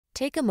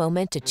Take a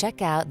moment to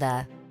check out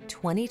the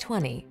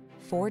 2020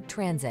 Ford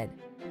Transit.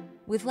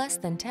 With less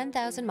than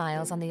 10,000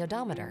 miles on the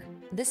odometer,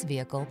 this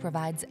vehicle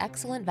provides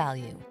excellent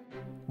value.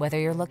 Whether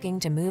you're looking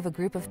to move a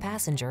group of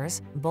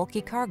passengers,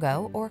 bulky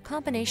cargo, or a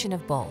combination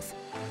of both,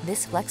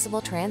 this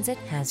flexible Transit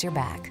has your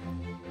back.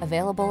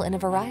 Available in a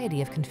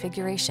variety of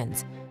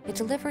configurations, it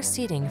delivers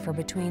seating for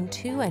between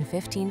 2 and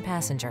 15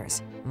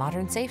 passengers,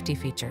 modern safety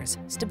features,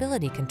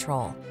 stability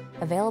control,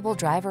 available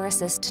driver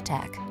assist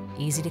tech,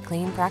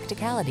 easy-to-clean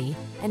practicality,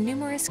 and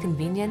numerous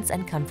convenience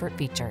and comfort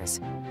features.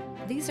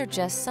 These are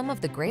just some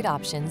of the great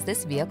options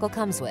this vehicle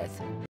comes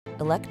with: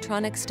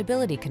 electronic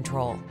stability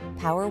control,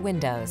 power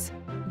windows,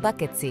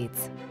 bucket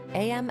seats,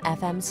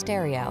 AM/FM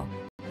stereo,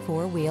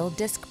 4-wheel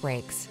disc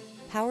brakes,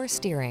 power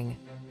steering.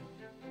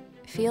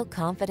 Feel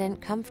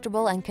confident,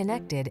 comfortable, and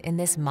connected in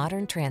this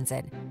modern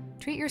Transit.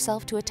 Treat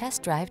yourself to a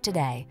test drive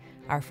today.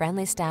 Our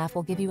friendly staff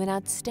will give you an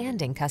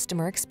outstanding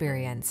customer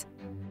experience.